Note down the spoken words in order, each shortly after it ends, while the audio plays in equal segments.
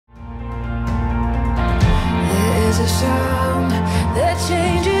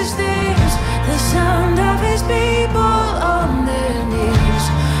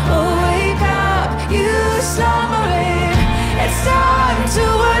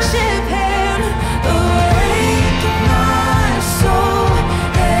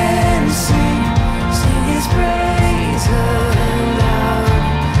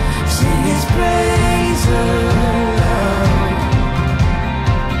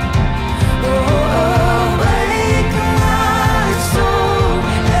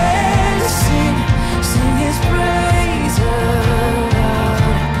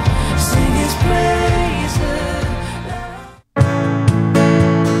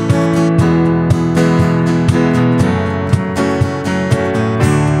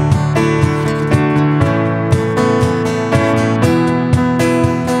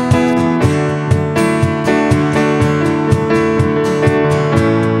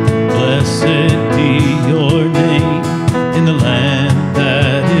be your name in the land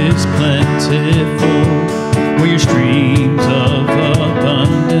that is plentiful, where your streams of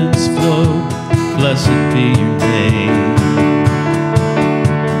abundance flow. Blessed be your name.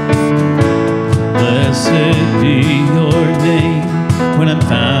 Blessed be your name when I'm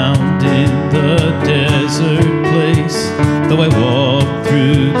found in the desert place. Though I walk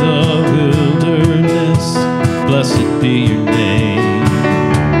through the wilderness, blessed be your name.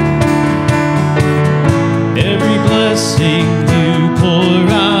 Every blessing you pour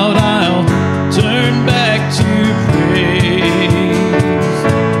out, I'll turn back to praise.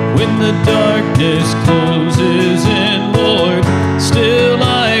 When the darkness closes in, Lord, still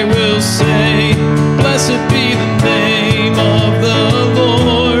I will say, blessed be the name of the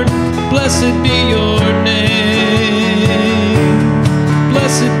Lord. Blessed be your name.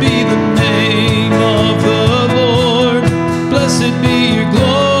 Blessed be the name of the Lord. Blessed be your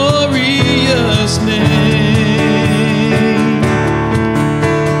glorious name.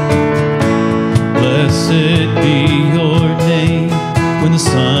 Blessed be your name when the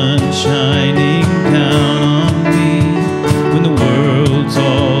sun's shining down on me, when the world's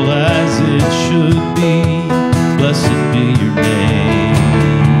all as it should be. Blessed be your name.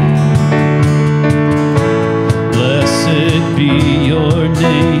 Blessed be your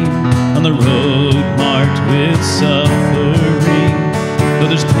name on the road marked with suffering, though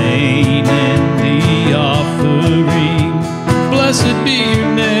there's pain in the offering. Blessed be your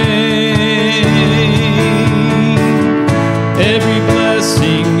name. Every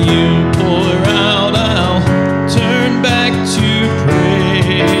blessing you pour out, I'll turn back to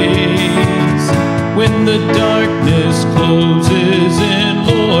praise. When the darkness closes in,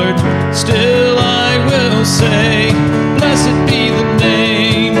 Lord, still I will say, blessed be the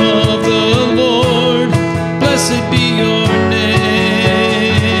name of the Lord. Blessed be your name.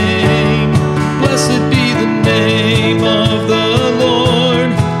 Blessed be the name of the Lord.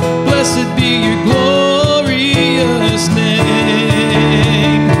 Blessed be your glorious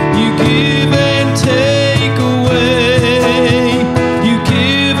name. You give and take away. You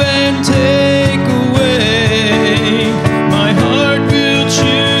give and take away. My heart will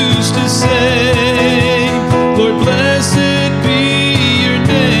choose to say, Lord, blessed be your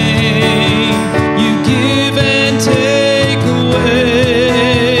name. You give and take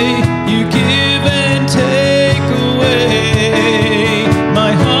away. You give and take away.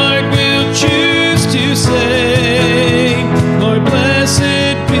 My heart will choose to say, Lord,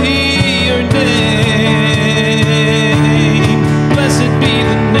 blessed be your name. Blessed be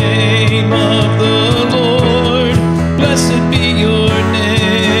the name of the Lord. Blessed be your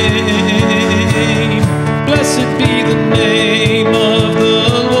name. Blessed be the name of the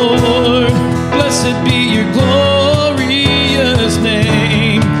Lord. Blessed be your glorious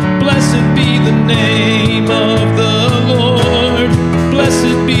name. Blessed be the name of the Lord.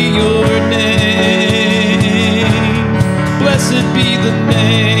 Blessed be your name. Blessed be the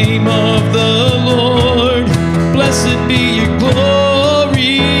name of the Lord. Blessed be your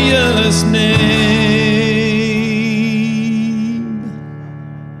glorious name.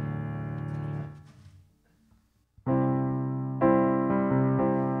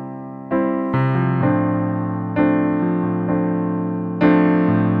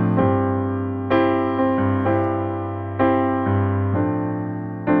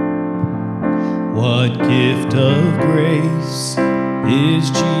 What gift of grace is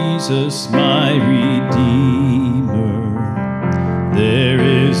Jesus, my Redeemer? There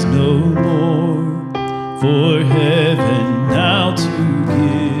is no more for heaven now to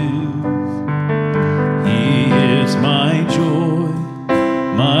give. He is my joy,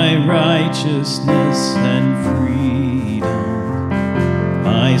 my righteousness and freedom,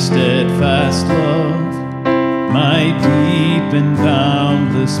 my steadfast love, my deep and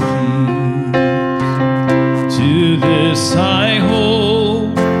boundless peace. To this I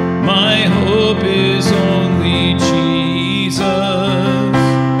hold, my hope is only Jesus,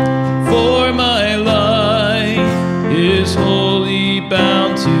 for my life is wholly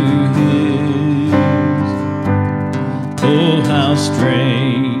bound to His. Oh, how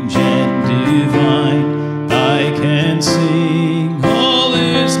strange and divine, I can sing all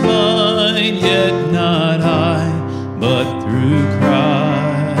is mine, yet not I, but through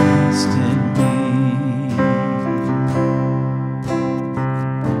Christ in me.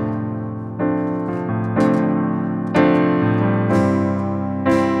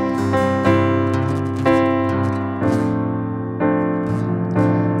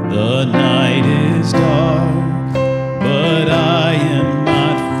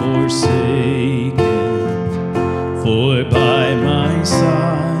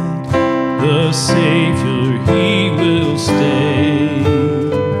 the Savior, He will stay.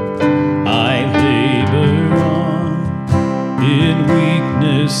 I labor on in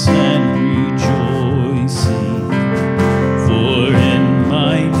weakness and rejoicing, for in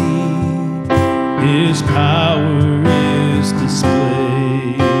my need His power is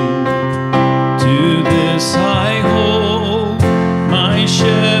displayed. To this I hold, my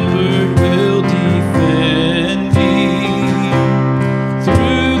Shepherd will defend me.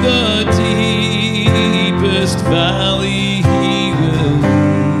 Through the deepest valley He will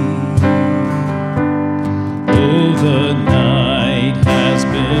lead. Oh, the night has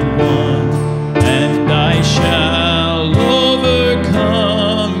been won, and I shall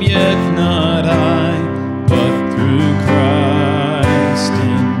overcome, yet not I, but through Christ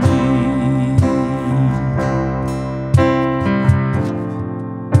in me.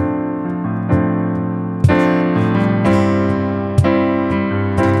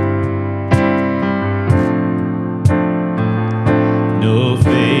 No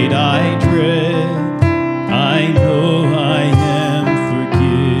fate I dread, I know I am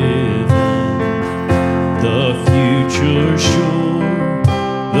forgiven. The future sure,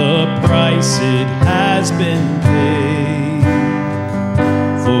 the price it has been paid.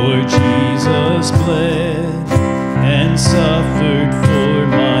 For Jesus bled and suffered for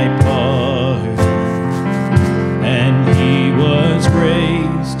my part, and He was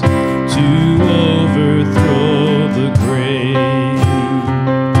raised to overthrow the grave.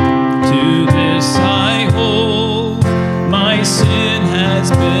 To this I hold, my sin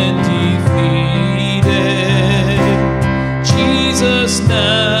has been defeated. Jesus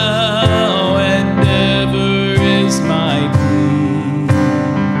now and ever is my plea.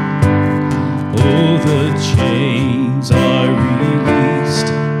 Oh, the chains are released,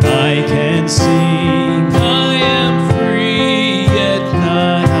 I can sing, I am free, yet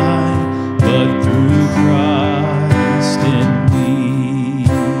not I, but through Christ in me.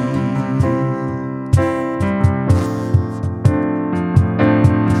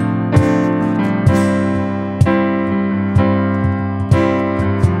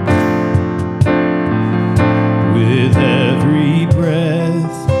 With every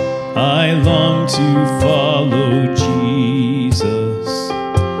breath, I long to follow Jesus,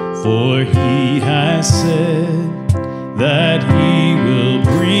 for He has said that He will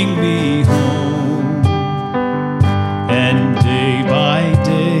bring me home. And day by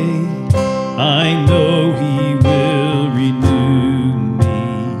day, I know He will renew me,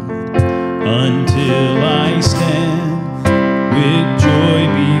 until I stand with joy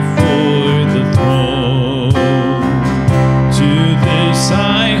before the throne. To this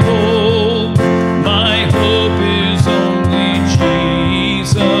I hold, my hope is only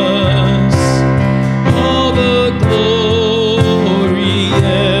Jesus. All the glory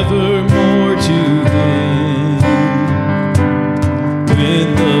evermore to Him. When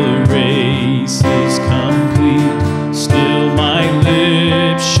the race is complete, still my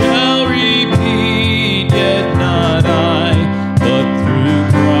lips shall repeat, yet not I, but through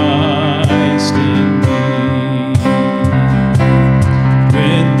Christ in me.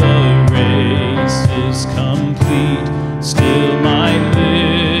 When the race is complete, still my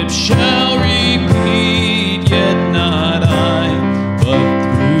lips shall repeat, yet not I, but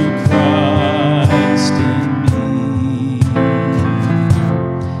through Christ in me.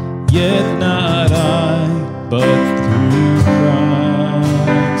 Yet not I, but through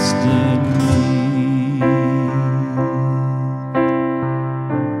Christ in me.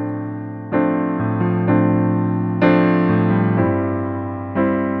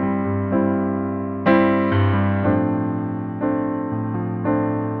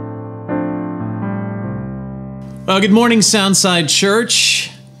 Well, good morning, Soundside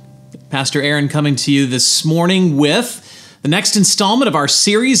Church. Pastor Aaron coming to you this morning with the next installment of our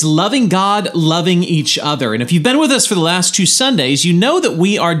series, Loving God, Loving Each Other. And if you've been with us for the last 2 Sundays, you know that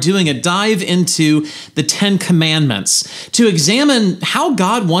we are doing a dive into the 10 Commandments to examine how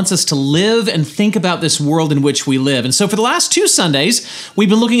God wants us to live and think about this world in which we live. And so for the last 2 Sundays, we've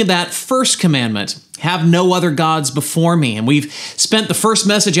been looking at that first commandment, have no other gods before me. And we've spent the first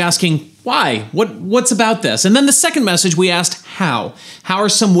message asking, why? What's about this? And then the second message, we asked how. How are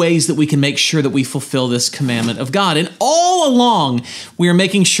some ways that we can make sure that we fulfill this commandment of God? And all along, we are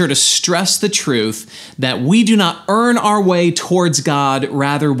making sure to stress the truth that we do not earn our way towards God.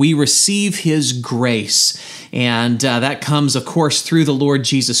 Rather, we receive His grace. And that comes, of course, through the Lord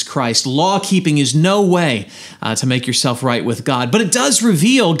Jesus Christ. Law-keeping is no way to make yourself right with God, but it does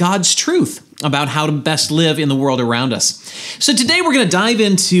reveal God's truth. about how to best live in the world around us. So today we're going to dive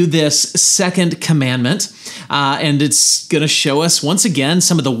into this second commandment, and it's going to show us once again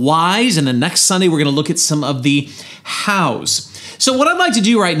some of the whys, and then next Sunday we're going to look at some of the hows. So what I'd like to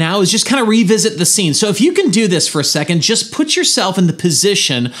do right now is just kind of revisit the scene. So if you can do this for a second, just put yourself in the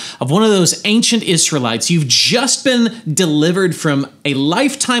position of one of those ancient Israelites. You've just been delivered from a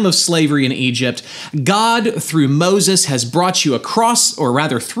lifetime of slavery in Egypt. God, through Moses, has brought you across, or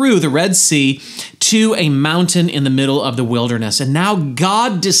rather through the Red Sea, to a mountain in the middle of the wilderness. And now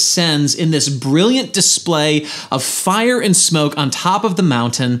God descends in this brilliant display of fire and smoke on top of the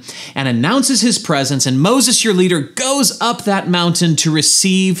mountain and announces his presence. And Moses, your leader, goes up that mountain to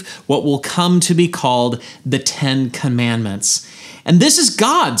receive what will come to be called the 10 Commandments. And this is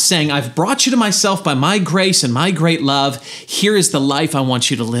God saying, I've brought you to myself by my grace and my great love. Here is the life I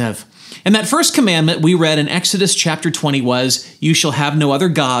want you to live. And that first commandment we read in Exodus chapter 20 was, you shall have no other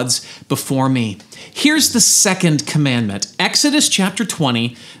gods before me. Here's the second commandment, Exodus chapter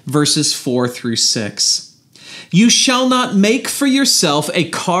 20, verses 4 through 6. You shall not make for yourself a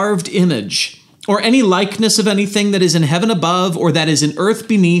carved image, or any likeness of anything that is in heaven above, or that is in earth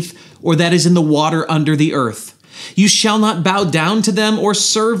beneath, or that is in the water under the earth. You shall not bow down to them or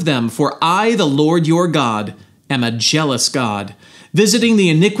serve them, for I, the Lord your God, am a jealous God, visiting the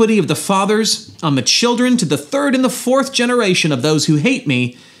iniquity of the fathers on the children to the third and the fourth generation of those who hate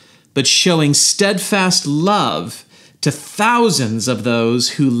me, but showing steadfast love to thousands of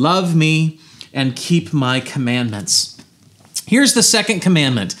those who love me and keep my commandments. Here's the second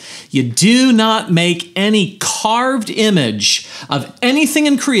commandment. You do not make any carved image of anything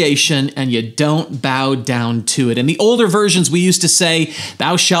in creation, and you don't bow down to it. In the older versions, we used to say,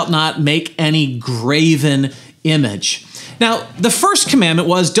 thou shalt not make any graven image. Now, the first commandment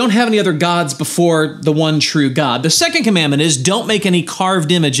was, don't have any other gods before the one true God. The second commandment is, don't make any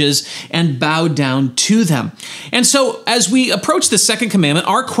carved images and bow down to them. And so, as we approach the second commandment,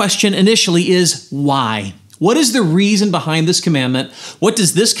 our question initially is, why? What is the reason behind this commandment? What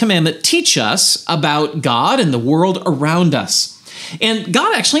does this commandment teach us about God and the world around us? And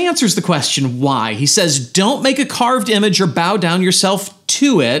God actually answers the question, why? He says, don't make a carved image or bow down yourself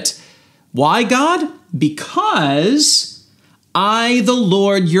to it. Why, God? Because I, the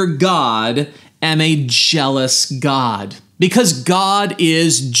Lord your God, am a jealous God. Because God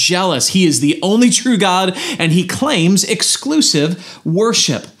is jealous. He is the only true God, and he claims exclusive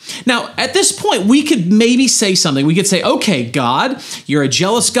worship. Now, at this point, we could maybe say something. We could say, okay, God, you're a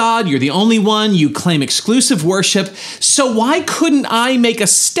jealous God. You're the only one. You claim exclusive worship. So why couldn't I make a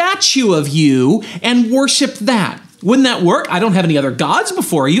statue of you and worship that? Wouldn't that work? I don't have any other gods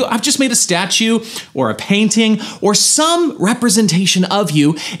before you. I've just made a statue or a painting or some representation of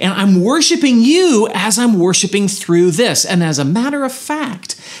you, and I'm worshiping you as I'm worshiping through this. And as a matter of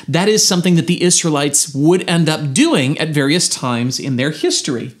fact, that is something that the Israelites would end up doing at various times in their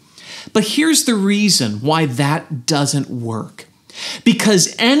history. But here's the reason why that doesn't work.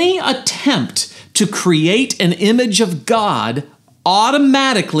 Because any attempt to create an image of God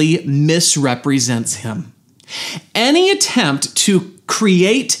automatically misrepresents him. Any attempt to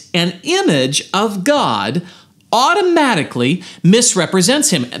create an image of God automatically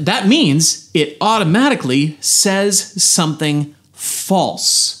misrepresents him. That means it automatically says something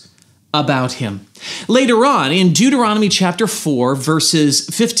false about him. Later on, in Deuteronomy chapter 4, verses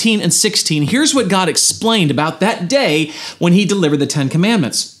 15 and 16, here's what God explained about that day when he delivered the 10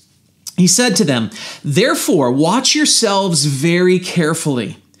 Commandments. He said to them, therefore, watch yourselves very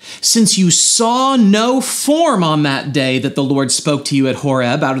carefully, since you saw no form on that day that the Lord spoke to you at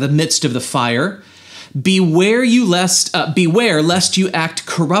Horeb out of the midst of the fire. Beware lest you act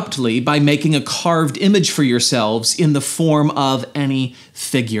corruptly by making a carved image for yourselves in the form of any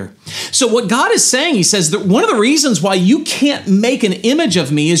figure. So what God is saying, he says that one of the reasons why you can't make an image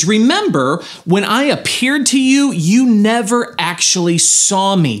of me is, remember, when I appeared to you, you never actually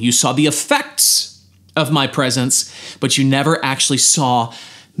saw me. You saw the effects of my presence, but you never actually saw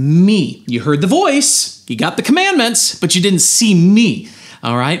me. You heard the voice, you got the commandments, but you didn't see me.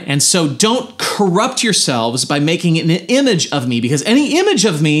 All right? And so don't corrupt yourselves by making an image of me, because any image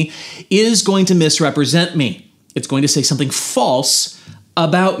of me is going to misrepresent me. It's going to say something false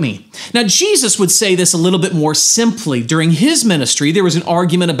about me. Now, Jesus would say this a little bit more simply. During his ministry, there was an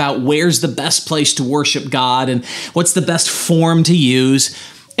argument about where's the best place to worship God and what's the best form to use.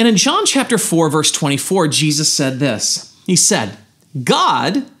 And in John chapter 4, verse 24, Jesus said this. He said,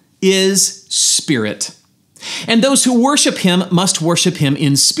 God is spirit, and those who worship him must worship him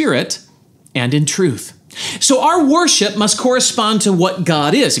in spirit and in truth. So our worship must correspond to what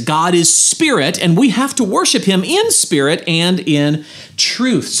God is. God is spirit, and we have to worship him in spirit and in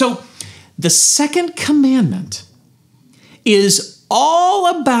truth. So The second commandment is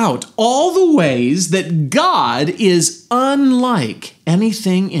all about all the ways that God is unlike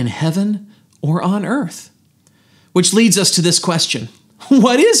anything in heaven or on earth. Which leads us to this question: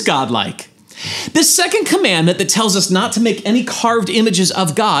 what is God like? This second commandment that tells us not to make any carved images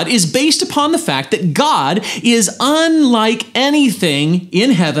of God is based upon the fact that God is unlike anything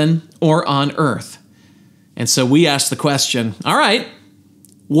in heaven or on earth. And so we ask the question, all right,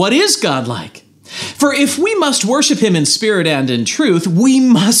 what is God like? For if we must worship him in spirit and in truth, we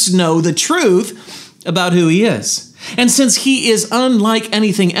must know the truth about who he is. And since he is unlike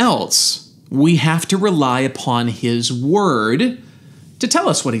anything else, we have to rely upon his word to tell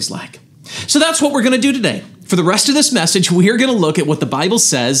us what he's like. So that's what we're going to do today. For the rest of this message, we are going to look at what the Bible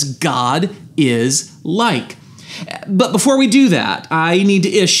says God is like. But before we do that, I need to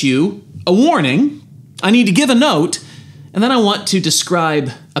issue a warning. I need to give a note, and then I want to describe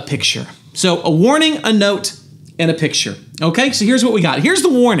a picture. So a warning, a note, and a picture. Okay, so here's what we got. Here's the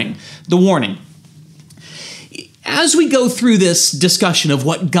warning. The warning. As we go through this discussion of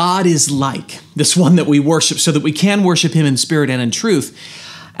what God is like, this one that we worship so that we can worship him in spirit and in truth,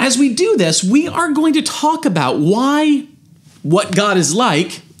 as we do this, we are going to talk about why what God is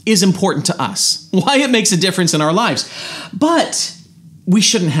like is important to us, why it makes a difference in our lives. But we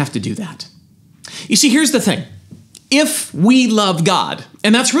shouldn't have to do that. You see, here's the thing. If we love God,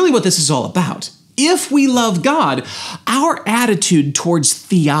 and that's really what this is all about, if we love God, our attitude towards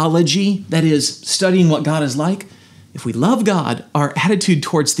theology, that is, studying what God is like, if we love God, our attitude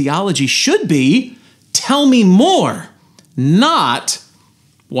towards theology should be, tell me more, not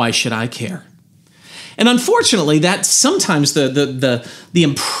why should I care? And unfortunately, that's sometimes the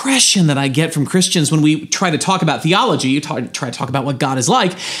impression that I get from Christians when we try to talk about theology, you try to talk about what God is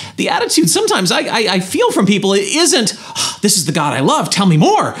like. The attitude sometimes I feel from people isn't, oh, this is the God I love, tell me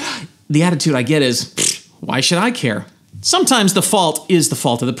more. The attitude I get is, why should I care? Sometimes the fault is the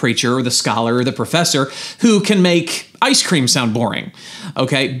fault of the preacher or the scholar or the professor who can make ice cream sound boring,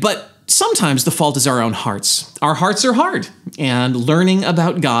 okay? But sometimes the fault is our own hearts. Our hearts are hard, and learning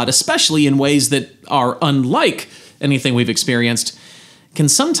about God, especially in ways that are unlike anything we've experienced, can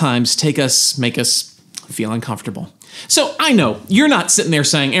sometimes make us feel uncomfortable. So I know you're not sitting there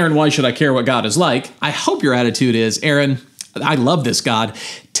saying, Aaron, why should I care what God is like? I hope your attitude is, Aaron, I love this God.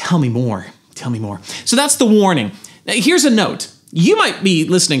 Tell me more. Tell me more. So that's the warning. Now, here's a note. You might be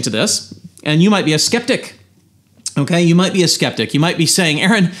listening to this, and you might be a skeptic. Okay, you might be a skeptic. You might be saying,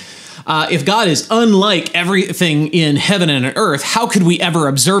 Aaron, if God is unlike everything in heaven and on earth, how could we ever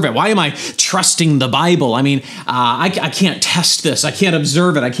observe it? Why am I trusting the Bible? I mean, I can't test this. I can't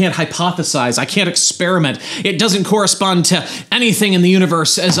observe it. I can't hypothesize. I can't experiment. It doesn't correspond to anything in the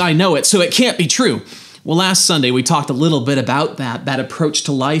universe as I know it, so it can't be true. Well, last Sunday, we talked a little bit about that approach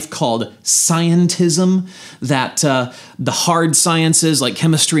to life called scientism, that the hard sciences like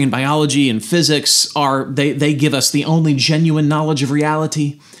chemistry and biology and physics they give us the only genuine knowledge of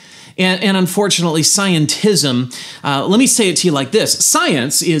reality. And unfortunately, scientism, let me say it to you like this.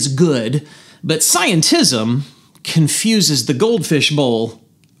 Science is good, but scientism confuses the goldfish bowl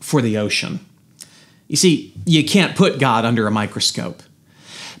for the ocean. You see, you can't put God under a microscope,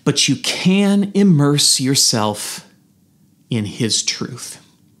 but you can immerse yourself in his truth.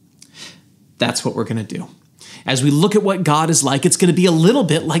 That's what we're going to do. As we look at what God is like, it's going to be a little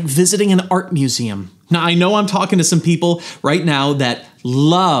bit like visiting an art museum. Now, I know I'm talking to some people right now that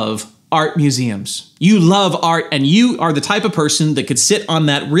love art museums. You love art, and you are the type of person that could sit on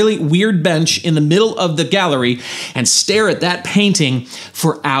that really weird bench in the middle of the gallery and stare at that painting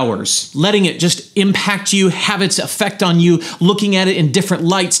for hours, letting it just impact you, have its effect on you, looking at it in different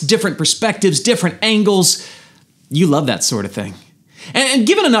lights, different perspectives, different angles. You love that sort of thing. And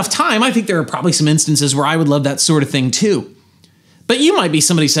given enough time, I think there are probably some instances where I would love that sort of thing too. But you might be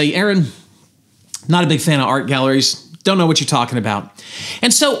somebody say, Aaron, not a big fan of art galleries, don't know what you're talking about.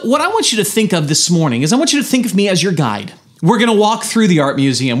 And so what I want you to think of this morning is I want you to think of me as your guide. We're going to walk through the art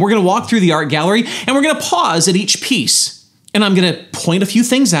museum. We're going to walk through the art gallery, and we're going to pause at each piece. And I'm going to point a few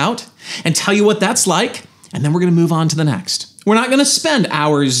things out and tell you what that's like, and then we're going to move on to the next. We're not going to spend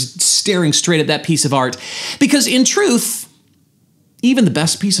hours staring straight at that piece of art, because in truth, even the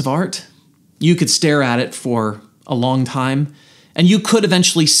best piece of art, you could stare at it for a long time, and you could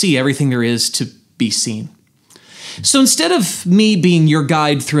eventually see everything there is to be seen. So instead of me being your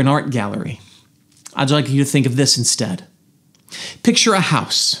guide through an art gallery, I'd like you to think of this instead. Picture a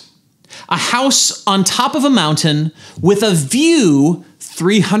house on top of a mountain with a view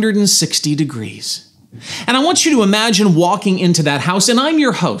 360 degrees. And I want you to imagine walking into that house, and I'm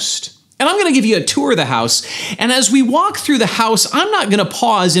your host. And I'm going to give you a tour of the house. And as we walk through the house, I'm not going to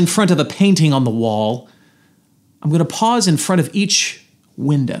pause in front of a painting on the wall. I'm going to pause in front of each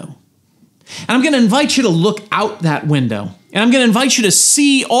window. And I'm going to invite you to look out that window. And I'm going to invite you to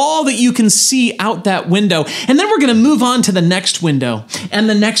see all that you can see out that window. And then we're going to move on to the next window and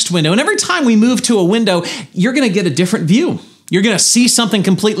the next window. And every time we move to a window, you're going to get a different view. You're going to see something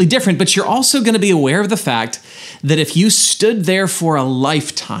completely different, but you're also going to be aware of the fact that if you stood there for a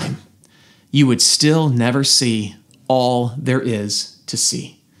lifetime, you would still never see all there is to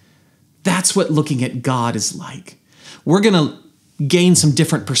see. That's what looking at God is like. We're going to gain some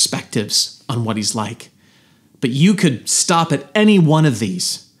different perspectives on what he's like. But you could stop at any one of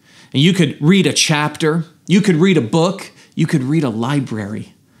these, and you could read a chapter, you could read a book, you could read a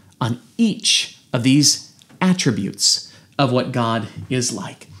library on each of these attributes of what God is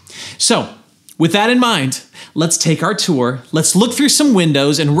like. So, with that in mind, let's take our tour. Let's look through some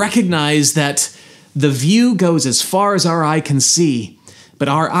windows and recognize that the view goes as far as our eye can see, but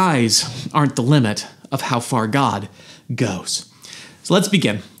our eyes aren't the limit of how far God goes. So let's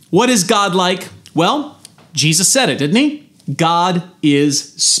begin. What is God like? Well, Jesus said it, didn't he? God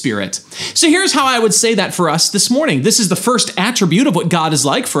is spirit. So here's how I would say that for us this morning. This is the first attribute of what God is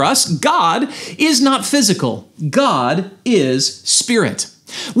like for us. God is not physical. God is spirit.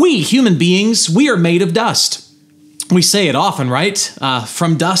 We, human beings, we are made of dust. We say it often, right?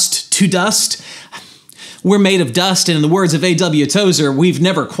 From dust to dust. We're made of dust, and in the words of A.W. Tozer, we've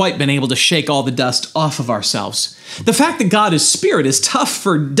never quite been able to shake all the dust off of ourselves. The fact that God is spirit is tough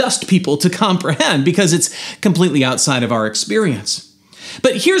for dust people to comprehend because it's completely outside of our experience.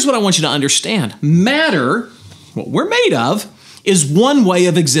 But here's what I want you to understand. Matter, what we're made of, is one way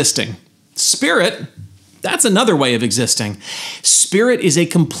of existing. Spirit, that's another way of existing. Spirit is a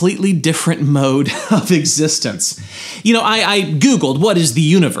completely different mode of existence. You know, I Googled what is the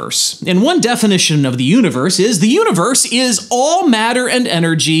universe. And one definition of the universe is all matter and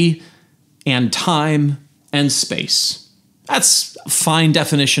energy and time and space. That's a fine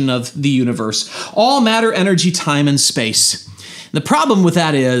definition of the universe. All matter, energy, time, and space. The problem with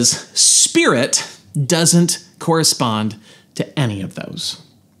that is spirit doesn't correspond to any of those.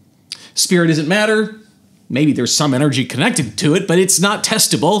 Spirit isn't matter. Maybe there's some energy connected to it, but it's not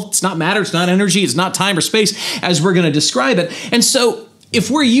testable. It's not matter, it's not energy, it's not time or space, as we're going to describe it. And so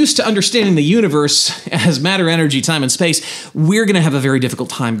if we're used to understanding the universe as matter, energy, time, and space, we're going to have a very difficult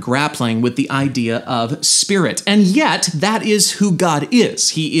time grappling with the idea of spirit. And yet, that is who God is.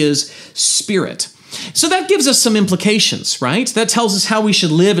 He is spirit. So that gives us some implications, right? That tells us how we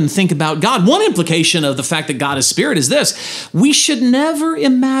should live and think about God. One implication of the fact that God is spirit is this: we should never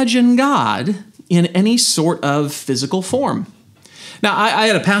imagine God in any sort of physical form. Now, I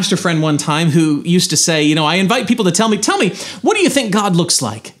had a pastor friend one time who used to say, you know, I invite people to tell me, what do you think God looks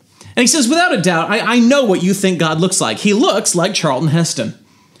like? And he says, without a doubt, I know what you think God looks like. He looks like Charlton Heston.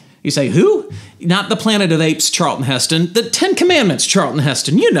 You say, who? Not the Planet of Apes, Charlton Heston. The Ten Commandments, Charlton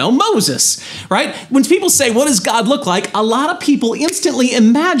Heston. You know, Moses, right? When people say, what does God look like? A lot of people instantly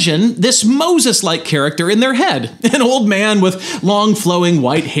imagine this Moses-like character in their head. An old man with long flowing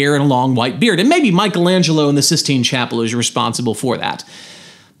white hair and a long white beard. And maybe Michelangelo in the Sistine Chapel is responsible for that.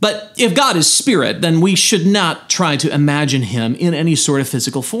 But if God is spirit, then we should not try to imagine him in any sort of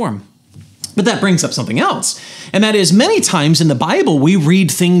physical form. But that brings up something else, and that is many times in the Bible we read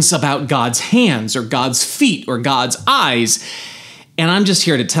things about God's hands or God's feet or God's eyes, and I'm just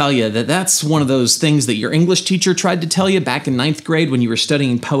here to tell you that that's one of those things that your English teacher tried to tell you back in 9th grade when you were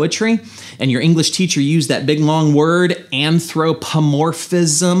studying poetry, and your English teacher used that big long word,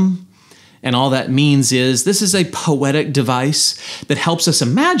 anthropomorphism, and all that means is this is a poetic device that helps us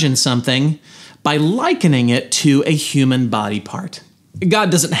imagine something by likening it to a human body part. God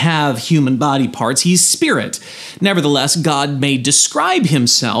doesn't have human body parts, he's spirit. Nevertheless, God may describe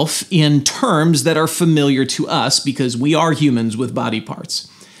himself in terms that are familiar to us because we are humans with body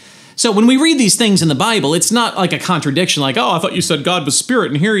parts. So when we read these things in the Bible, it's not like a contradiction like, oh, I thought you said God was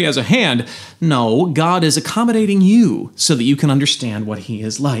spirit and here he has a hand. No, God is accommodating you so that you can understand what he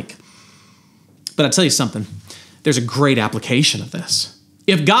is like. But I'll tell you something, there's a great application of this.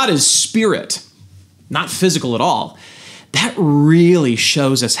 If God is spirit, not physical at all, that really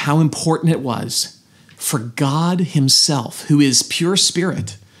shows us how important it was for God himself, who is pure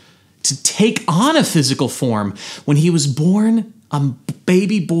spirit, to take on a physical form when he was born a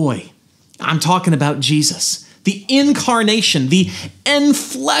baby boy. I'm talking about Jesus, the incarnation, the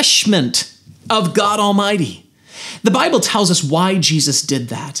enfleshment of God Almighty. The Bible tells us why Jesus did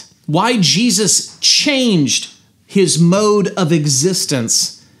that, why Jesus changed his mode of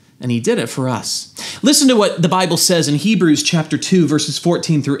existence and he did it for us. Listen to what the Bible says in Hebrews chapter 2, verses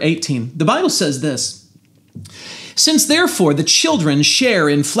 14 through 18. The Bible says this, "Since therefore the children share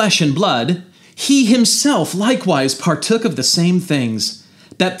in flesh and blood, he himself likewise partook of the same things,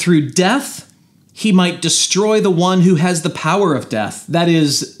 that through death he might destroy the one who has the power of death, that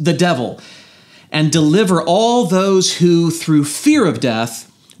is, the devil, and deliver all those who through fear of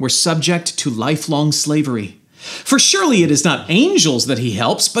death were subject to lifelong slavery. For surely it is not angels that he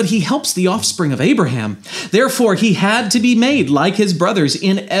helps, but he helps the offspring of Abraham. Therefore he had to be made like his brothers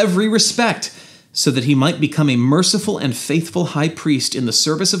in every respect, so that he might become a merciful and faithful high priest in the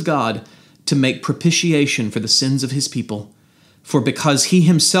service of God to make propitiation for the sins of his people. For because he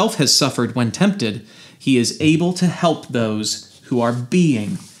himself has suffered when tempted, he is able to help those who are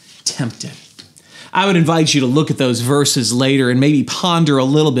being tempted." I would invite you to look at those verses later and maybe ponder a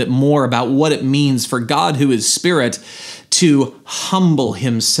little bit more about what it means for God, who is spirit, to humble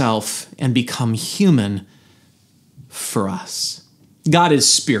himself and become human for us. God is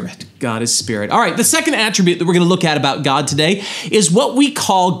spirit. God is spirit. All right, the second attribute that we're going to look at about God today is what we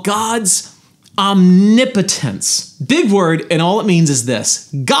call God's omnipotence. Big word, and all it means is this: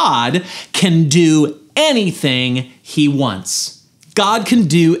 God can do anything he wants. God can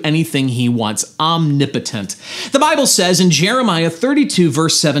do anything he wants. Omnipotent. The Bible says in Jeremiah 32,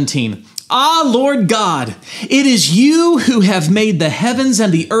 verse 17, "Ah, Lord God, it is you who have made the heavens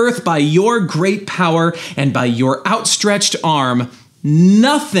and the earth by your great power and by your outstretched arm.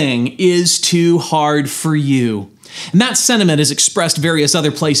 Nothing is too hard for you." And that sentiment is expressed various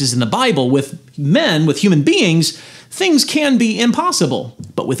other places in the Bible. With men, with human beings, things can be impossible.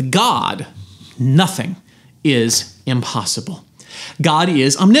 But with God, nothing is impossible. God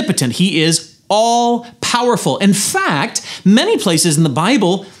is omnipotent. He is all-powerful. In fact, many places in the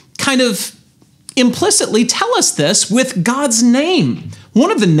Bible kind of implicitly tell us this with God's name.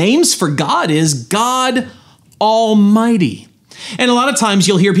 One of the names for God is God Almighty. And a lot of times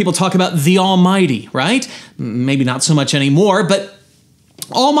you'll hear people talk about the Almighty, right? Maybe not so much anymore, but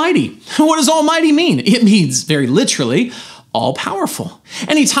Almighty. What does Almighty mean? It means very literally all-powerful.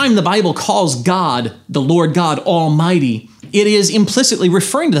 Anytime the Bible calls God, the Lord God Almighty, it is implicitly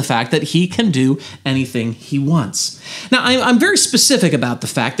referring to the fact that he can do anything he wants. Now, I'm very specific about the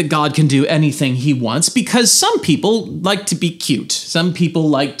fact that God can do anything he wants because some people like to be cute. Some people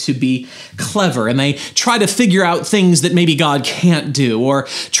like to be clever, and they try to figure out things that maybe God can't do, or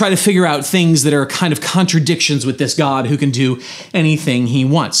try to figure out things that are kind of contradictions with this God who can do anything he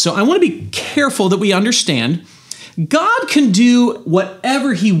wants. So I want to be careful that we understand God can do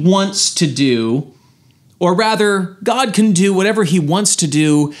whatever he wants to do, or rather, God can do whatever he wants to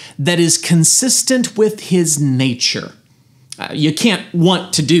do that is consistent with his nature. You can't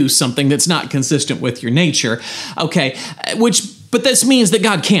want to do something that's not consistent with your nature. Okay, but this means that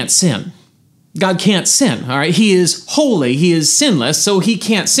God can't sin. God can't sin, all right? He is holy, he is sinless, so he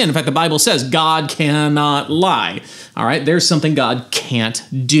can't sin. In fact, the Bible says God cannot lie, all right? There's something God can't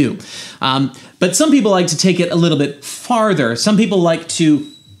do. But some people like to take it a little bit farther. Some people like to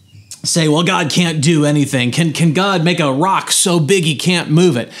say, well, God can't do anything. Can God make a rock so big he can't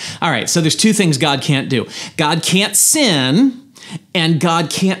move it? All right, so there's two things God can't do. God can't sin, and God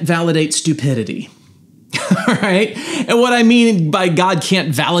can't validate stupidity. All right? And what I mean by God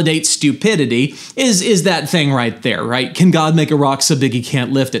can't validate stupidity is that thing right there, right? Can God make a rock so big he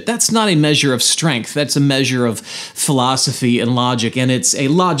can't lift it? That's not a measure of strength. That's a measure of philosophy and logic, and it's a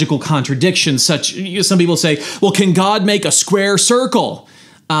logical contradiction. Some people say, well, can God make a square circle?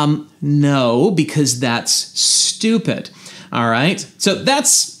 No, because that's stupid. All right? So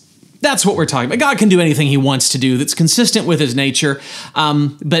that's what we're talking about. God can do anything he wants to do that's consistent with his nature,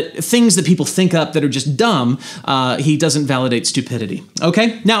 but things that people think up that are just dumb, he doesn't validate stupidity.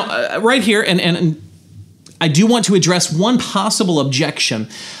 Okay? Now, right here, and I do want to address one possible objection.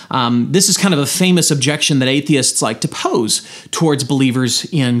 This is kind of a famous objection that atheists like to pose towards believers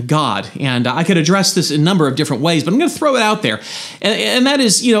in God. And I could address this in a number of different ways, but I'm going to throw it out there. And that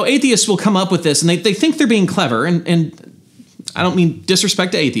is, atheists will come up with this, and they think they're being clever. And I don't mean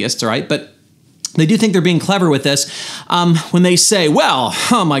disrespect to atheists, all right? But they do think they're being clever with this when they say, well,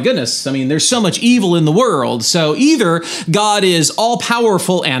 oh my goodness, I mean, there's so much evil in the world. So either God is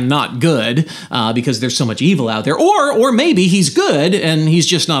all-powerful and not good because there's so much evil out there, or maybe he's good and he's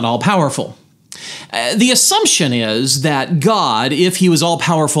just not all-powerful. The assumption is that God, if he was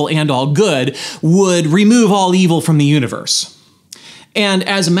all-powerful and all good, would remove all evil from the universe. And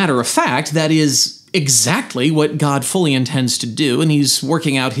as a matter of fact, that is exactly what God fully intends to do, and he's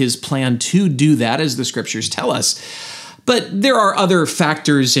working out his plan to do that, as the scriptures tell us. But there are other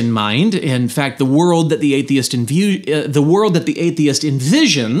factors in mind. In fact, the world that the atheist envisions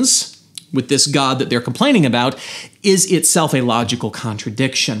with this God that they're complaining about is itself a logical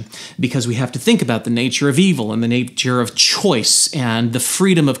contradiction, because we have to think about the nature of evil and the nature of choice and the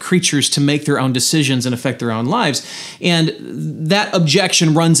freedom of creatures to make their own decisions and affect their own lives. And that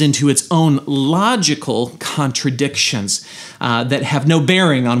objection runs into its own logical contradictions that have no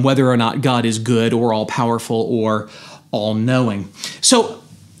bearing on whether or not God is good or all-powerful or all-knowing. So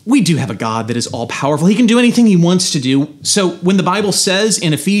we do have a God that is all-powerful. He can do anything he wants to do. So when the Bible says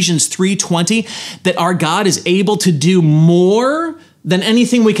in Ephesians 3:20 that our God is able to do more than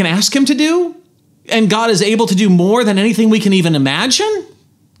anything we can ask him to do, and God is able to do more than anything we can even imagine,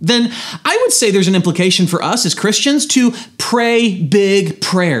 then I would say there's an implication for us as Christians to pray big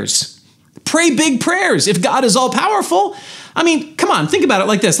prayers. Pray big prayers. If God is all-powerful, I mean, come on, think about it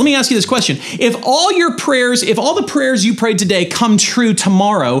like this. Let me ask you this question. If all the prayers you prayed today come true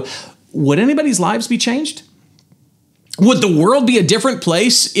tomorrow, would anybody's lives be changed? Would the world be a different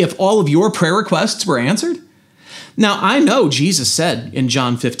place if all of your prayer requests were answered? Now, I know Jesus said in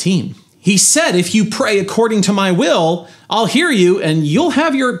John 15, he said, if you pray according to my will, I'll hear you and you'll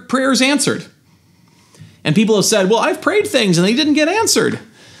have your prayers answered. And people have said, well, I've prayed things and they didn't get answered.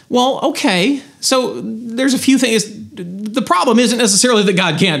 Well, okay, so there's a few things. The problem isn't necessarily that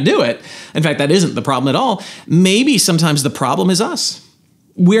God can't do it. In fact, that isn't the problem at all. Maybe sometimes the problem is us.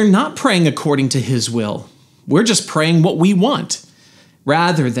 We're not praying according to his will. We're just praying what we want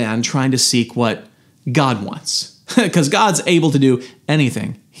rather than trying to seek what God wants, because God's able to do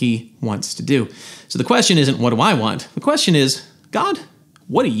anything he wants to do. So the question isn't, what do I want? The question is, God,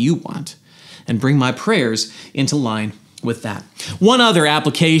 what do you want? And bring my prayers into line with that. One other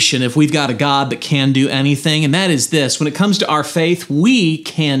application, if we've got a God that can do anything, and that is this: when it comes to our faith, we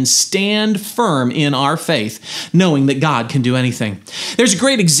can stand firm in our faith, knowing that God can do anything. There's a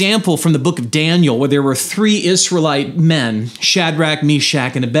great example from the book of Daniel where there were 3 Israelite men, Shadrach,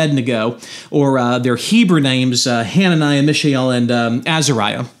 Meshach, and Abednego, or their Hebrew names, Hananiah, Mishael, and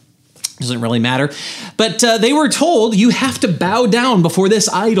Azariah. Doesn't really matter. But they were told, you have to bow down before this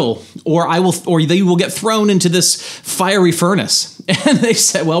idol, or they will get thrown into this fiery furnace. And they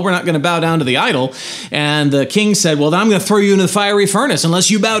said, well, we're not going to bow down to the idol. And the king said, well, then I'm going to throw you into the fiery furnace unless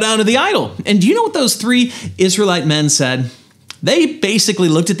you bow down to the idol. And do you know what those 3 Israelite men said? They basically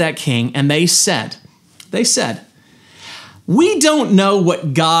looked at that king and they said, we don't know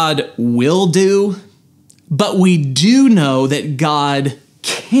what God will do, but we do know that God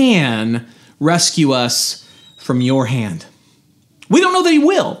can rescue us from your hand. We don't know that he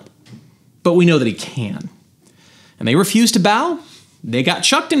will, but we know that he can. And they refused to bow. They got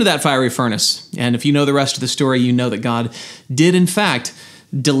chucked into that fiery furnace. And if you know the rest of the story, you know that God did, in fact,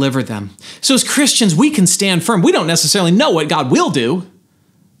 deliver them. So as Christians, we can stand firm. We don't necessarily know what God will do,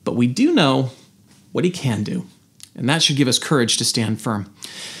 but we do know what he can do. And that should give us courage to stand firm.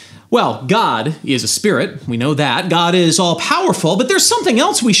 Well, God is a spirit. We know that. God is all-powerful, but there's something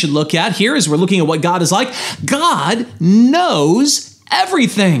else we should look at here as we're looking at what God is like. God knows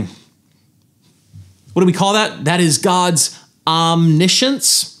everything. What do we call that? That is God's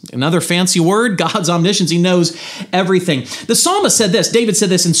omniscience. Another fancy word, God's omniscience. He knows everything. The psalmist said this, David said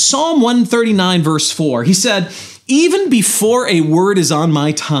this in Psalm 139, verse 4. He said, even before a word is on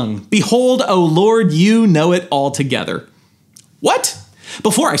my tongue, behold, O Lord, you know it altogether. What?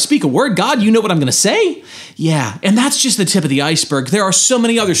 Before I speak a word, God, you know what I'm going to say? Yeah, and that's just the tip of the iceberg. There are so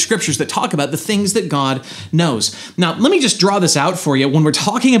many other scriptures that talk about the things that God knows. Now, let me just draw this out for you. When we're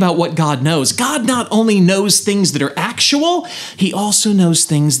talking about what God knows, God not only knows things that are actual, he also knows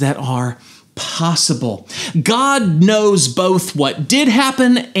things that are possible. God knows both what did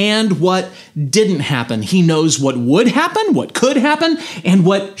happen and what didn't happen. He knows what would happen, what could happen, and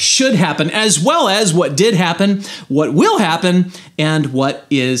what should happen, as well as what did happen, what will happen, and what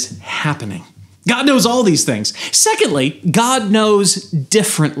is happening. God knows all these things. Secondly, God knows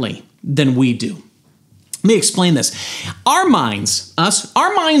differently than we do. Let me explain this. Our minds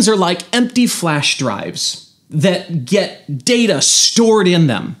are like empty flash drives that get data stored in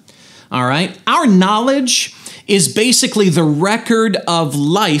them. All right? Our knowledge is basically the record of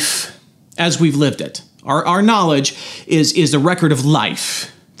life as we've lived it. Our knowledge is the record of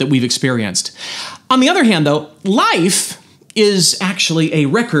life that we've experienced. On the other hand, though, life is actually a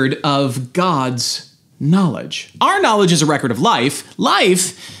record of God's knowledge. Our knowledge is a record of life.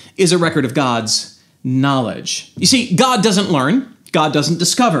 Life is a record of God's knowledge. You see, God doesn't learn. God doesn't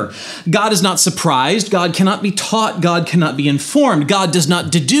discover. God is not surprised. God cannot be taught. God cannot be informed. God does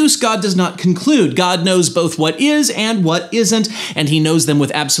not deduce. God does not conclude. God knows both what is and what isn't, and he knows them with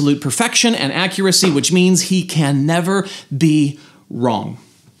absolute perfection and accuracy, which means he can never be wrong.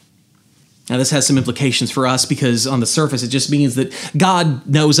 Now, this has some implications for us because on the surface, it just means that God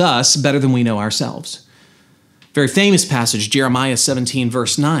knows us better than we know ourselves. Very famous passage, Jeremiah 17,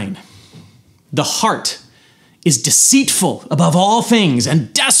 verse 9. The heart is deceitful above all things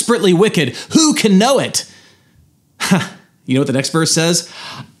and desperately wicked. Who can know it? You know what the next verse says?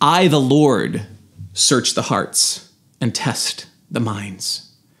 I, the Lord, search the hearts and test the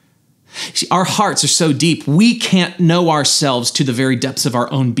minds. See, our hearts are so deep, we can't know ourselves to the very depths of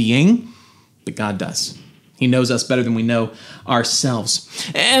our own being, but God does. He knows us better than we know ourselves.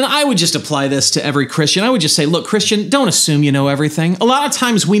 And I would just apply this to every Christian. I would just say, look, Christian, don't assume you know everything. A lot of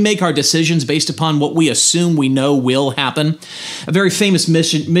times we make our decisions based upon what we assume we know will happen. A very famous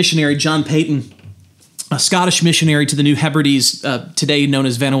missionary, John Paton, a Scottish missionary to the New Hebrides, today known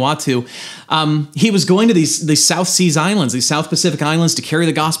as Vanuatu, he was going to these South Seas Islands, these South Pacific Islands, to carry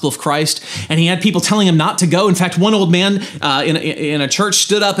the gospel of Christ, and he had people telling him not to go. In fact, one old man in a church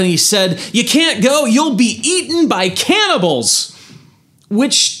stood up and he said, "You can't go, you'll be eaten by cannibals,"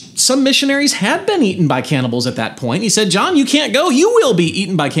 which some missionaries had been eaten by cannibals at that point. He said, "John, you can't go, you will be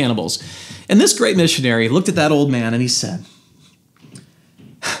eaten by cannibals." And this great missionary looked at that old man and he said,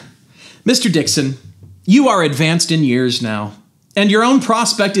 "Mr. Dixon, you are advanced in years now, and your own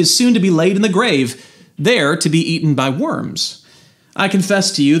prospect is soon to be laid in the grave, there to be eaten by worms. I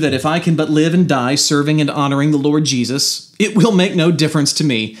confess to you that if I can but live and die serving and honoring the Lord Jesus, it will make no difference to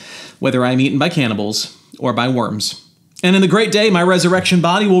me whether I am eaten by cannibals or by worms. And in the great day, my resurrection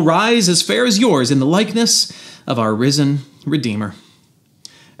body will rise as fair as yours in the likeness of our risen Redeemer."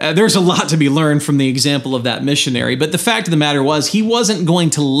 There's a lot to be learned from the example of that missionary, but the fact of the matter was he wasn't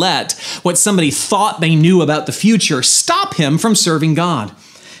going to let what somebody thought they knew about the future stop him from serving God.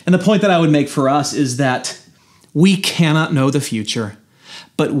 And the point that I would make for us is that we cannot know the future,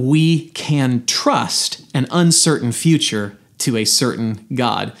 but we can trust an uncertain future to a certain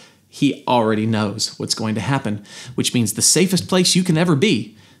God. He already knows what's going to happen, which means the safest place you can ever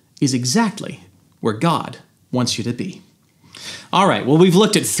be is exactly where God wants you to be. All right, well, we've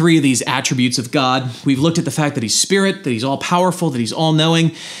looked at three of these attributes of God. We've looked at the fact that he's spirit, that he's all-powerful, that he's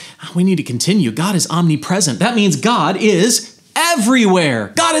all-knowing. We need to continue. God is omnipresent. That means God is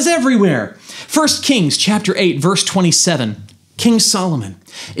everywhere. God is everywhere. 1 Kings chapter 8, verse 27. King Solomon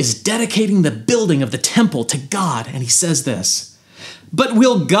is dedicating the building of the temple to God, and he says this, "But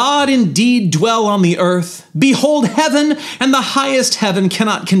will God indeed dwell on the earth? Behold, heaven and the highest heaven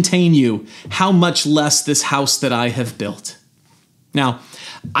cannot contain you. How much less this house that I have built?" Now,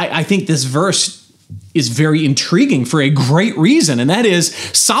 I think this verse is very intriguing for a great reason, and that is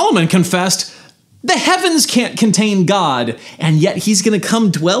Solomon confessed the heavens can't contain God, and yet he's going to come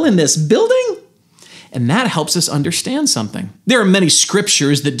dwell in this building? And that helps us understand something. There are many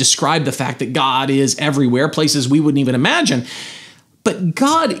scriptures that describe the fact that God is everywhere, places we wouldn't even imagine. But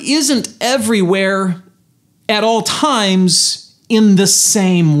God isn't everywhere at all times in the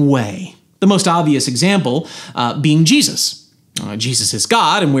same way. The most obvious example being Jesus. Jesus is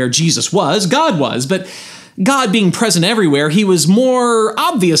God, and where Jesus was, God was. But God being present everywhere, he was more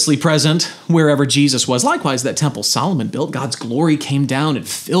obviously present wherever Jesus was. Likewise, that temple Solomon built, God's glory came down and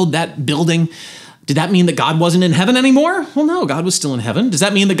filled that building. Did that mean that God wasn't in heaven anymore? Well, no, God was still in heaven. Does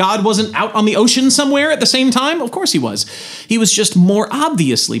that mean that God wasn't out on the ocean somewhere at the same time? Of course he was. He was just more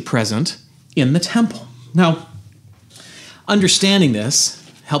obviously present in the temple. Now, understanding this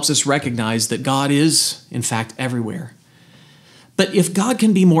helps us recognize that God is, in fact, everywhere. But if God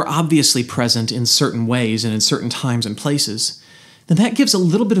can be more obviously present in certain ways and in certain times and places, then that gives a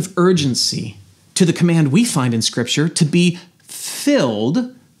little bit of urgency to the command we find in Scripture to be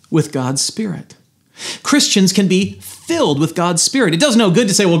filled with God's Spirit. Christians can be filled with God's Spirit. It does no good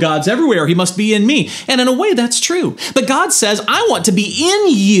to say, well, God's everywhere, he must be in me. And in a way, that's true. But God says, I want to be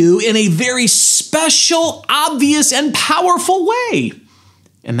in you in a very special, obvious, and powerful way.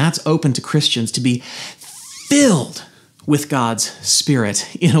 And that's open to Christians to be filled with God's Spirit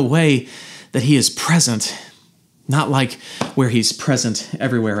in a way that he is present, not like where he's present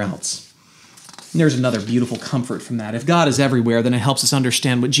everywhere else. And there's another beautiful comfort from that. If God is everywhere, then it helps us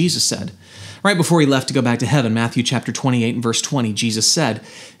understand what Jesus said. Right before he left to go back to heaven, Matthew chapter 28 and verse 20, Jesus said,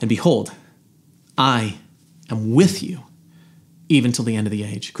 "And behold, I am with you even till the end of the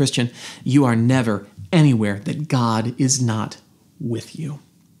age." Christian, you are never anywhere that God is not with you.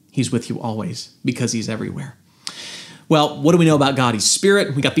 He's with you always because he's everywhere. Well, what do we know about God? He's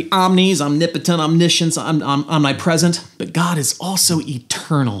spirit. We got the omnis, omnipotent, omniscience, omnipresent. But God is also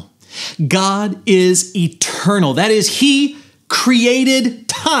eternal. God is eternal. That is, he created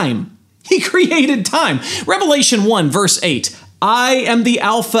time. He created time. Revelation 1, verse 8. I am the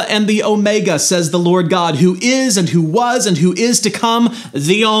Alpha and the Omega, says the Lord God, who is and who was and who is to come,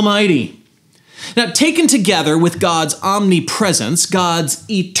 the Almighty. Now, taken together with God's omnipresence, God's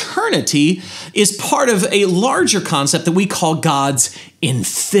eternity is part of a larger concept that we call God's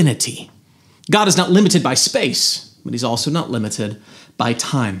infinity. God is not limited by space, but he's also not limited by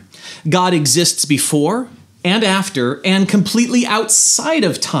time. God exists before and after and completely outside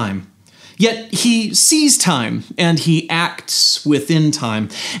of time. Yet he sees time and he acts within time.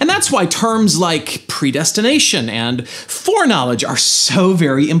 And that's why terms like predestination and foreknowledge are so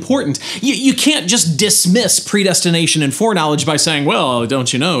very important. You can't just dismiss predestination and foreknowledge by saying, well,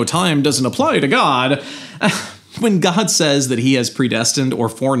 don't you know, time doesn't apply to God. When God says that he has predestined or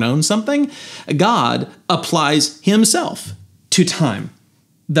foreknown something, God applies himself to time,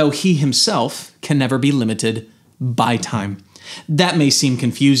 though he himself can never be limited by time. That may seem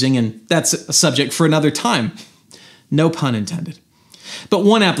confusing, and that's a subject for another time. No pun intended. But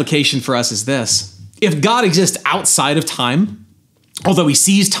one application for us is this. If God exists outside of time, although he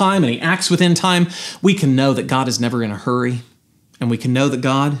sees time and he acts within time, we can know that God is never in a hurry, and we can know that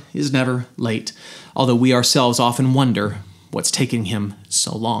God is never late, although we ourselves often wonder what's taking him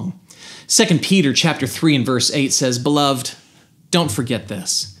so long. 2 Peter chapter 3 and verse 8 says, Beloved, don't forget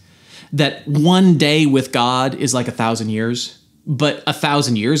this, that one day with God is like 1,000 years, but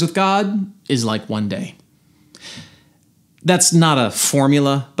 1,000 years with God is like one day. That's not a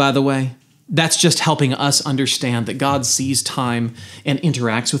formula, by the way. That's just helping us understand that God sees time and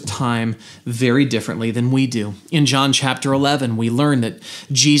interacts with time very differently than we do. In John chapter 11, we learn that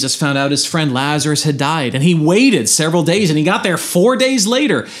Jesus found out his friend Lazarus had died, and he waited several days, and he got there 4 days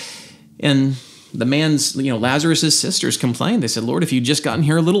later. And the man's, Lazarus' sisters complained. They said, Lord, if you'd just gotten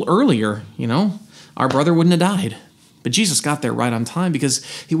here a little earlier, our brother wouldn't have died. But Jesus got there right on time because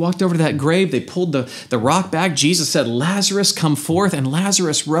he walked over to that grave. They pulled the rock back. Jesus said, Lazarus, come forth. And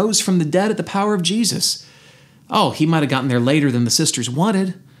Lazarus rose from the dead at the power of Jesus. Oh, he might have gotten there later than the sisters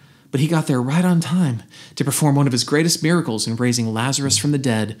wanted, but he got there right on time to perform one of his greatest miracles in raising Lazarus from the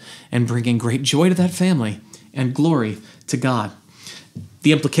dead and bringing great joy to that family and glory to God.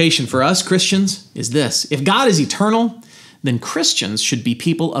 The implication for us Christians is this. If God is eternal, then Christians should be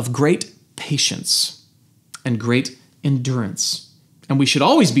people of great patience and great endurance. And we should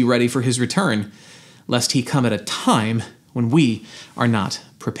always be ready for his return, lest he come at a time when we are not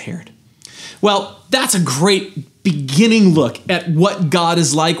prepared. Well, that's a great beginning look at what God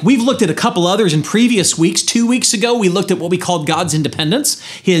is like. We've looked at a couple others in previous weeks. 2 weeks ago, we looked at what we called God's independence,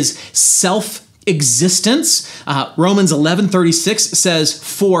 his self-existence. Romans 11:36 says,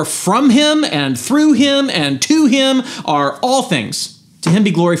 For from him and through him and to him are all things. To him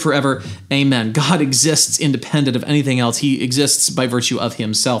be glory forever. Amen. God exists independent of anything else. He exists by virtue of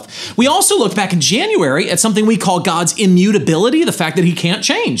himself. We also looked back in January at something we call God's immutability, the fact that he can't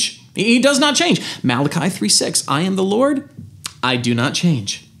change. He does not change. Malachi 3:6, I am the Lord, I do not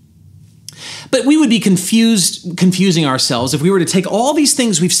change. But we would be confusing ourselves if we were to take all these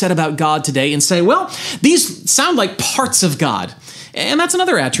things we've said about God today and say, well, these sound like parts of God. And that's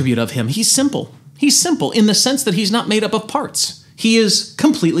another attribute of him. He's simple. He's simple in the sense that he's not made up of parts. He is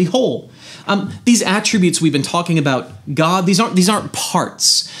completely whole. These attributes we've been talking about God, these aren't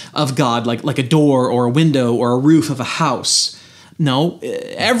parts of God, like a door or a window or a roof of a house. No,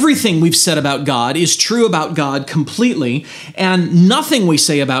 everything we've said about God is true about God completely, and nothing we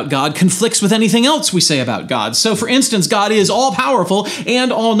say about God conflicts with anything else we say about God. So, for instance, God is all-powerful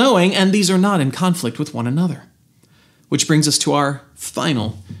and all-knowing, and these are not in conflict with one another. Which brings us to our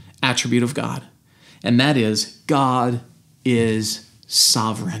final attribute of God, and that is God is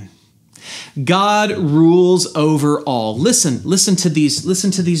sovereign. God rules over all. Listen to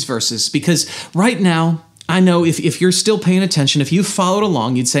these verses, because right now, I know if you're still paying attention, if you followed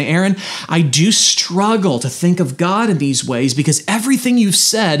along, you'd say, Aaron, I do struggle to think of God in these ways because everything you've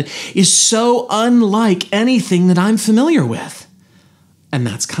said is so unlike anything that I'm familiar with. And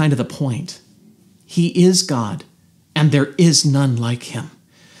that's kind of the point. He is God, and there is none like him.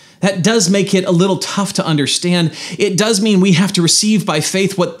 That does make it a little tough to understand. It does mean we have to receive by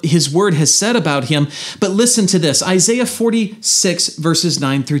faith what his word has said about him. But listen to this, Isaiah 46, verses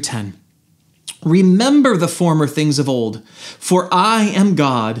 9 through 10. Remember the former things of old, for I am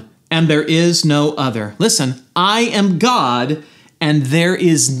God, and there is no other. Listen, I am God, and there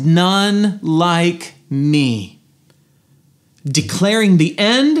is none like me, declaring the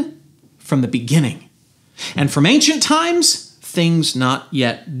end from the beginning, And from ancient times, things not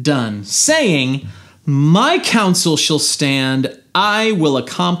yet done, saying, my counsel shall stand, I will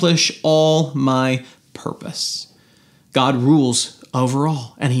accomplish all my purpose. God rules over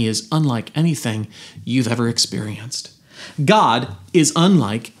all, and he is unlike anything you've ever experienced. God is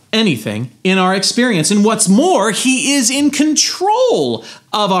unlike anything in our experience. And what's more, he is in control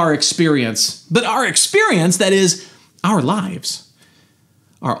of our experience. But our experience, that is, our lives,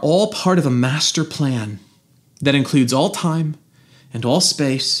 are all part of a master plan that includes all time and all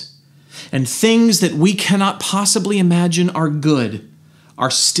space, and things that we cannot possibly imagine are good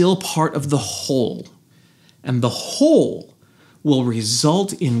are still part of the whole. And the whole will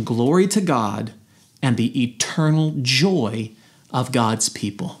result in glory to God and the eternal joy of God's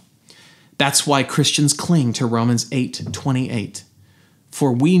people. That's why Christians cling to Romans 8:28.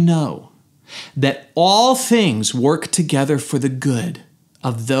 For we know that all things work together for the good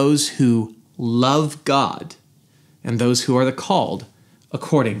of those who love God and those who are the called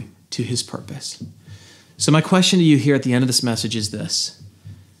according to his purpose. So my question to you here at the end of this message is this: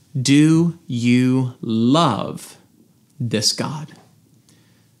 do you love this God?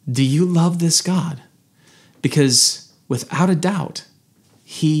 Do you love this God? Because without a doubt,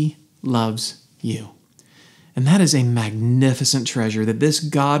 he loves you. And that is a magnificent treasure that this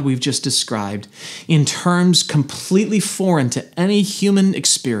God we've just described, in terms completely foreign to any human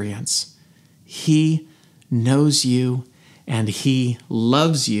experience, he knows you and he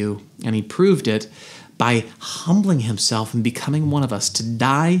loves you, and he proved it by humbling himself and becoming one of us to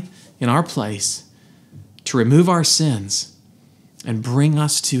die in our place, to remove our sins and bring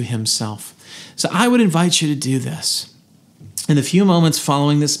us to himself. So I would invite you to do this. In the few moments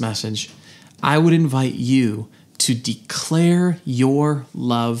following this message, I would invite you to declare your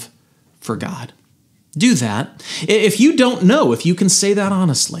love for God. Do that. If you don't know if you can say that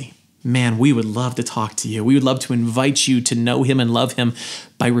honestly, man, we would love to talk to you. We would love to invite you to know him and love him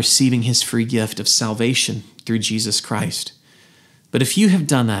by receiving his free gift of salvation through Jesus Christ. But if you have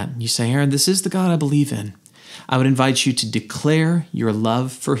done that, you say, Aaron, this is the God I believe in, I would invite you to declare your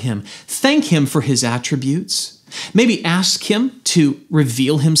love for him. Thank him for his attributes. Maybe ask him to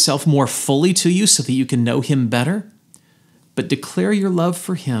reveal himself more fully to you so that you can know him better. But declare your love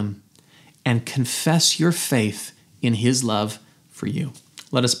for him and confess your faith in his love for you.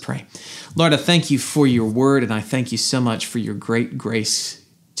 Let us pray. Lord, I thank you for your word, and I thank you so much for your great grace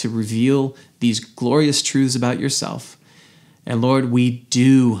to reveal these glorious truths about yourself. And Lord, we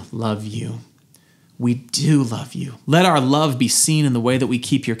do love you. We do love you. Let our love be seen in the way that we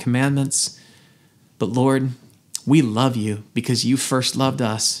keep your commandments. But Lord, we love you because you first loved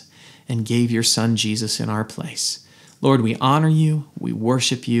us and gave your son Jesus in our place. Lord, we honor you, we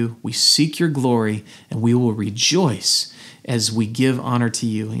worship you, we seek your glory, and we will rejoice as we give honor to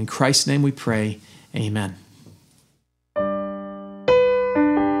you. In Christ's name we pray, amen.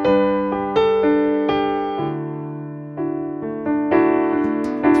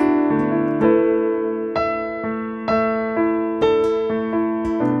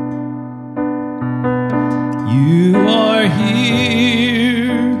 You are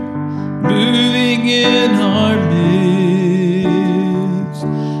here, moving in our midst.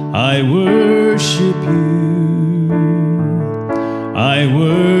 I worship you. I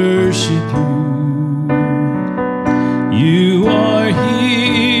worship you. You are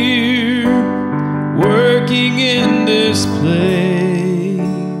here, working in this place.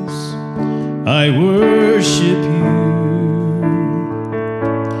 I worship you.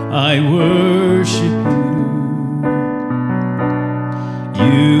 I worship you.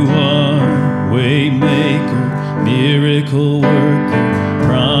 You are waymaker, miracle worker,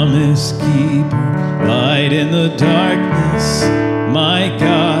 promise keeper, light in the darkness. My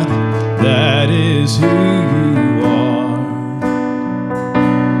God, that is who you are.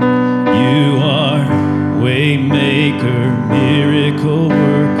 You are waymaker, miracle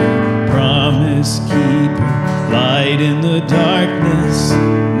worker, promise keeper, light in the darkness.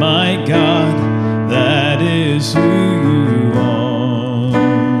 My God, that is who you are.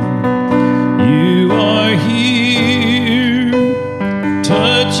 You are here,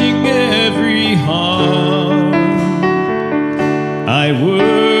 touching every heart. I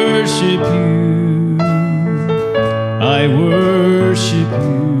worship you. I worship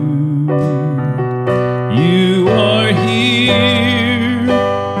you. You are here,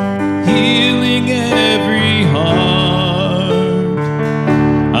 healing every heart.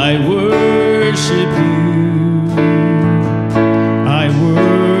 I worship you. I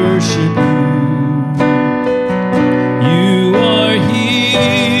worship you. You are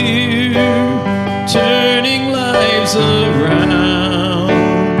here, turning lives around.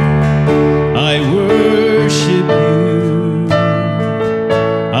 I worship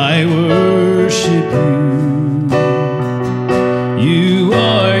you. You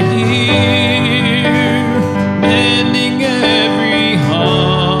are here, mending every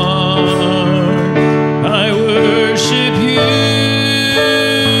heart. I worship you.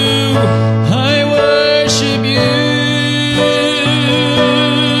 I worship you.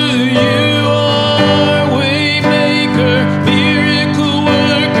 You are waymaker, miracle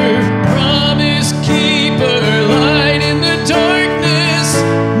worker, promise keeper, light in the darkness.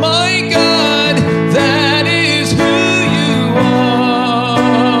 My God, that is who you are.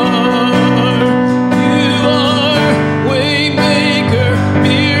 You are waymaker,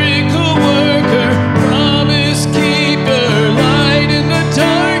 miracle worker, promise keeper, light in the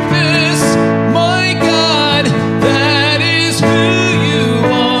darkness. My God, that is who you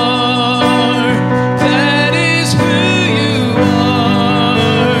are. That is who you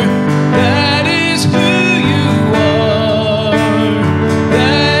are. That is who you are.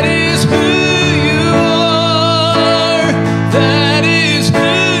 That is who you are. That is who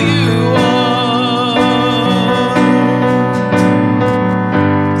you are.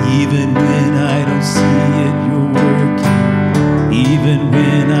 Even when I don't see it, you're working. Even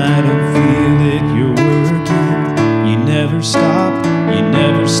when I don't feel it, you're working. You never stop. You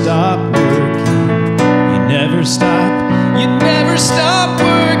never stop working. You never stop. You never stop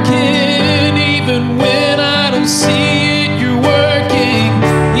working. Even when I don't see it, you're working.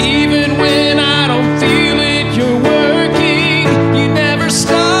 Even when I don't feel it, you're working. You never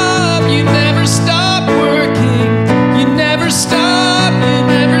stop. You never stop working. You never stop. You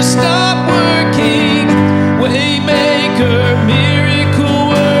never stop working. Waymaker, miracle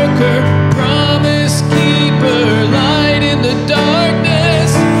worker, promise keeper, light in the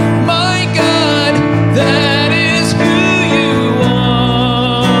darkness. My God, that is who you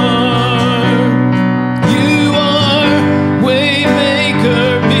are. You are waymaker,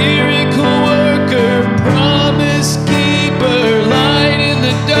 miracle worker, promise keeper, light in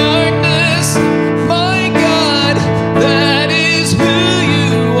the darkness. My God, that is who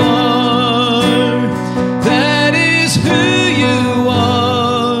you are. That is who you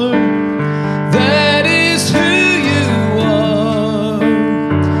are. That is who you are.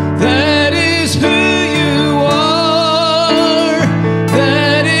 That is who you are.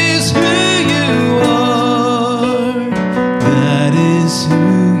 That is who you are. That is who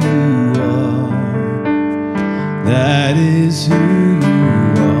you are. That is who you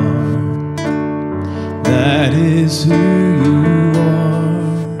are. That is who